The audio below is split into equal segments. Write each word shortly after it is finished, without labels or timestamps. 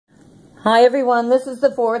Hi everyone, this is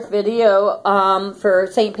the fourth video for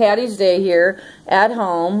St. Patty's Day here at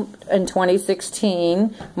home in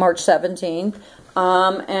 2016, March 17th.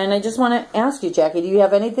 And I just want to ask you, Jackie, do you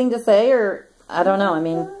have anything to say, or I don't know, I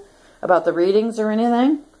mean, about the readings or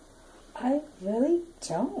anything? I really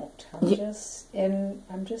don't. I'm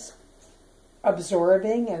just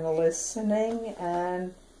absorbing and listening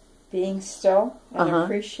and being still and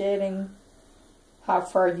appreciating how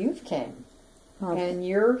far you've came. And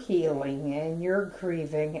you're healing, and you're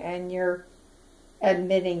grieving, and you're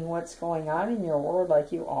admitting what's going on in your world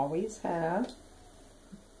like you always have.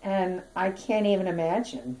 And I can't even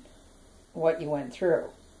imagine what you went through.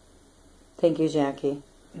 Thank you, Jackie.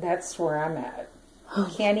 That's where I'm at.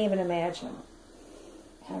 Can't even imagine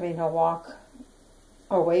having to walk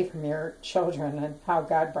away from your children and how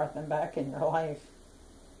God brought them back in your life.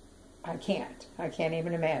 I can't. I can't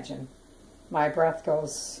even imagine. My breath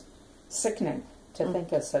goes sickening to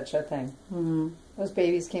think of such a thing. Those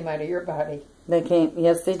babies came out of your body. They came,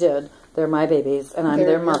 yes they did. They're my babies, and I'm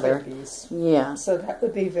their mother. Babies. Yeah. So that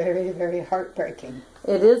would be very, very heartbreaking.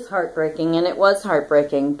 It is heartbreaking, and it was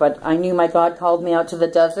heartbreaking, but I knew my God called me out to the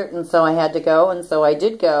desert, and so I had to go, and so I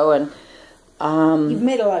did go, and you've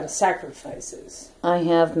made a lot of sacrifices. I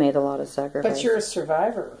have made a lot of sacrifices. But you're a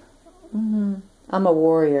survivor. I'm a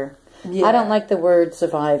warrior. Yeah. I don't like the word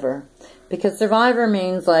survivor, because survivor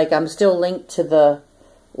means like I'm still linked to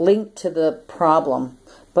the problem.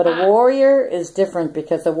 But a warrior is different,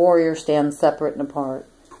 because a warrior stands separate and apart.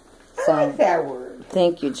 So, I like that word.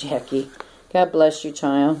 Thank you, Jackie. God bless you,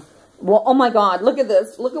 child. Well, oh my God, look at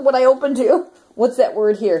this. Look at what I opened to. What's that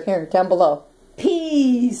word here? Here, down below.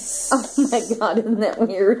 Peace. Oh my God, isn't that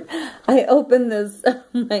weird? I opened this. Oh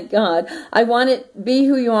my God. I want it, be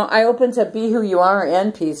who you are. I opened to be who you are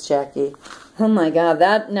and peace, Jackie. Oh my God,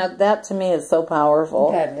 that to me is so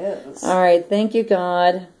powerful. That is. All right, thank you,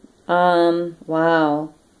 God.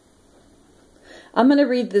 Wow. I'm going to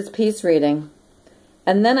read this peace reading.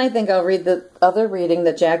 And then I think I'll read the other reading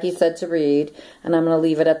that Jackie said to read. And I'm going to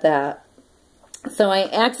leave it at that. So I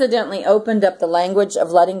accidentally opened up the Language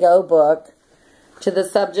of Letting Go book to the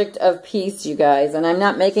subject of peace, you guys. And I'm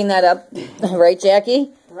not making that up. Right,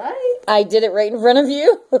 Jackie? Right. I did it right in front of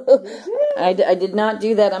you. You did. I did not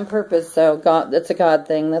do that on purpose. So God, that's a God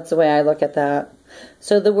thing. That's the way I look at that.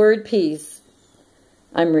 So the word peace,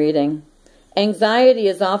 I'm reading. Anxiety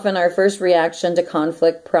is often our first reaction to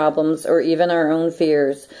conflict, problems, or even our own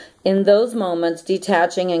fears. In those moments,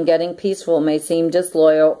 detaching and getting peaceful may seem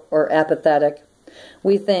disloyal or apathetic.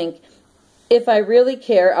 We think, if I really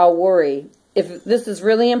care, I'll worry. If this is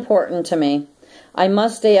really important to me, I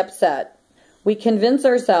must stay upset. We convince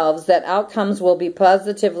ourselves that outcomes will be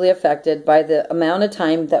positively affected by the amount of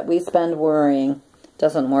time that we spend worrying.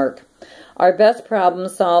 Doesn't work. Our best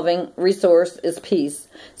problem-solving resource is peace.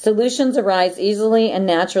 Solutions arise easily and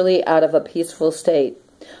naturally out of a peaceful state.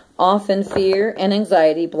 Often fear and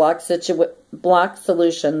anxiety block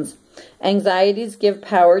solutions. Anxieties give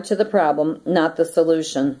power to the problem, not the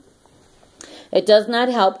solution. It does not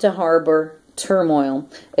help to harbor turmoil.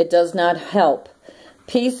 It does not help.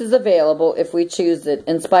 Peace is available if we choose it,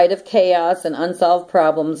 in spite of chaos and unsolved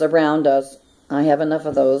problems around us. I have enough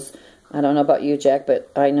of those. I don't know about you, Jack,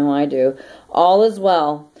 but I know I do. All is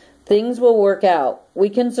well. Things will work out. We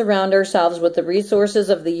can surround ourselves with the resources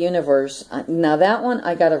of the universe. Now that one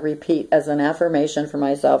I got to repeat as an affirmation for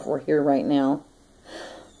myself. We're here right now.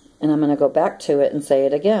 And I'm going to go back to it and say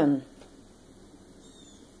it again.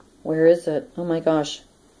 Where is it? Oh my gosh.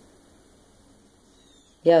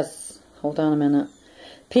 Yes. Hold on a minute.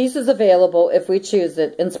 Peace is available if we choose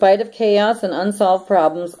it. In spite of chaos and unsolved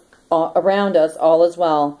problems around us, all is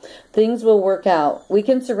well. Things will work out. We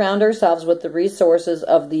can surround ourselves with the resources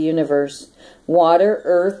of the universe. Water,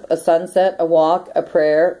 earth, a sunset, a walk, a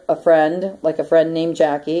prayer, a friend, like a friend named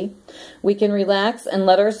Jackie. We can relax and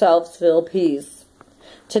let ourselves feel peace.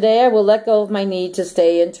 Today I will let go of my need to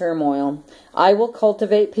stay in turmoil. I will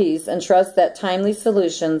cultivate peace and trust that timely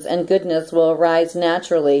solutions and goodness will arise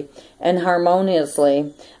naturally and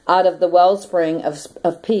harmoniously out of the wellspring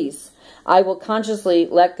of peace. I will consciously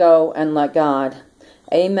let go and let God.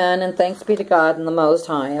 Amen, and thanks be to God in the most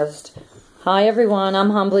highest. Hi, everyone.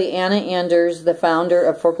 I'm humbly Anna Anders, the founder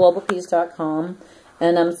of 4GLOBALPEACE.com,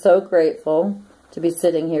 and I'm so grateful to be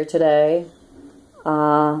sitting here today,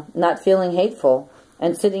 not feeling hateful,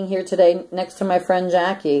 and sitting here today next to my friend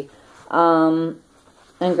Jackie, and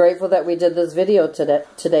grateful that we did this video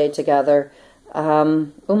today together.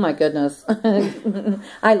 Oh my goodness.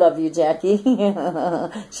 I love you, Jackie.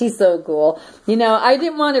 She's so cool. You know, I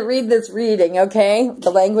didn't want to read this reading, okay?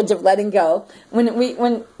 The language of letting go.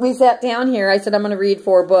 When we sat down here, I said, I'm going to read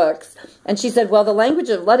 4 books. And she said, well, the language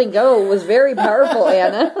of letting go was very powerful,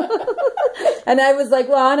 Anna. And I was like,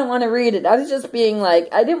 well, I don't want to read it. I was just being like,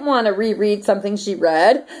 I didn't want to reread something she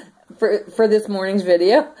read for this morning's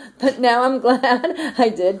video. But now I'm glad I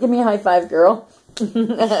did. Give me a high five, girl.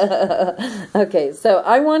 Okay, so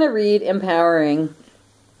I want to read empowering.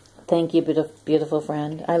 Thank you, beautiful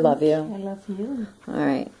friend. I love you. I love you. All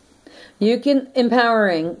right. You can,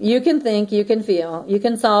 empowering. You can think, you can feel, you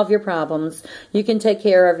can solve your problems, you can take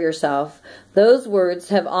care of yourself. Those words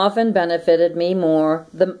have often benefited me more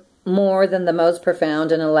than the most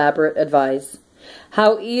profound and elaborate advice.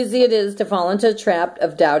 How easy it is to fall into the trap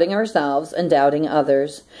of doubting ourselves and doubting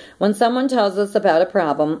others. When someone tells us about a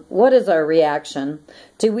problem, what is our reaction?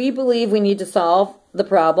 Do we believe we need to solve the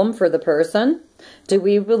problem for the person? Do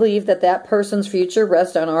we believe that that person's future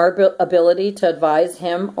rests on our ability to advise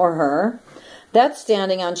him or her? That's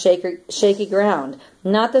standing on shaky ground,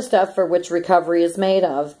 not the stuff for which recovery is made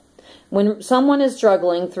of. When someone is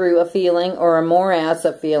struggling through a feeling or a morass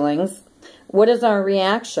of feelings, what is our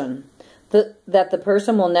reaction? That the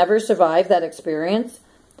person will never survive that experience?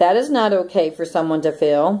 That is not okay for someone to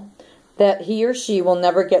feel. That he or she will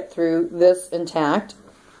never get through this intact.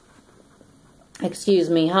 Excuse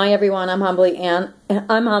me. Hi, everyone. I'm humbly Anna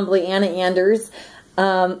Anders,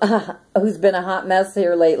 who's been a hot mess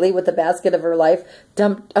here lately with the basket of her life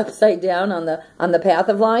dumped upside down on the path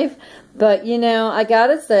of life. But, you know, I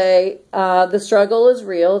gotta say, the struggle is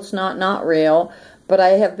real. It's not real. But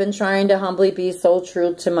I have been trying to humbly be so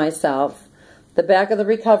true to myself. The back of the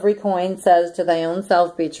recovery coin says, to thy own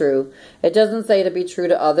self be true. It doesn't say to be true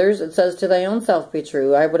to others. It says, to thy own self be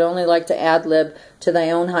true. I would only like to ad-lib, to thy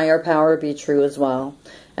own higher power be true as well.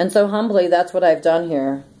 And so humbly, that's what I've done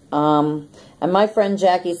here. And my friend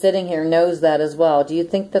Jackie sitting here knows that as well. Do you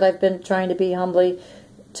think that I've been trying to be humbly,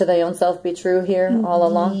 to thy own self be true here all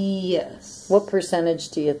along? Yes. What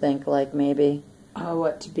percentage do you think, like, maybe?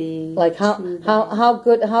 What to be like how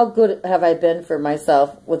good have I been for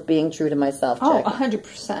myself with being true to myself, Jackie?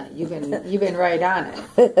 100%. You've been right on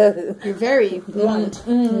it. You're very blunt.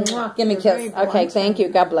 Give me a kiss. Okay, thank you.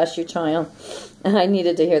 God bless you, child. I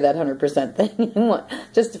needed to hear that 100% thing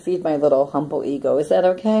just to feed my little humble ego. Is that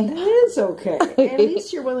okay? That is okay. At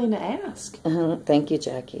least you're willing to ask. Thank you,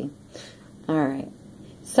 Jackie. All right.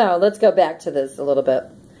 So let's go back to this a little bit.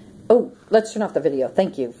 Oh, let's turn off the video.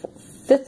 Thank you.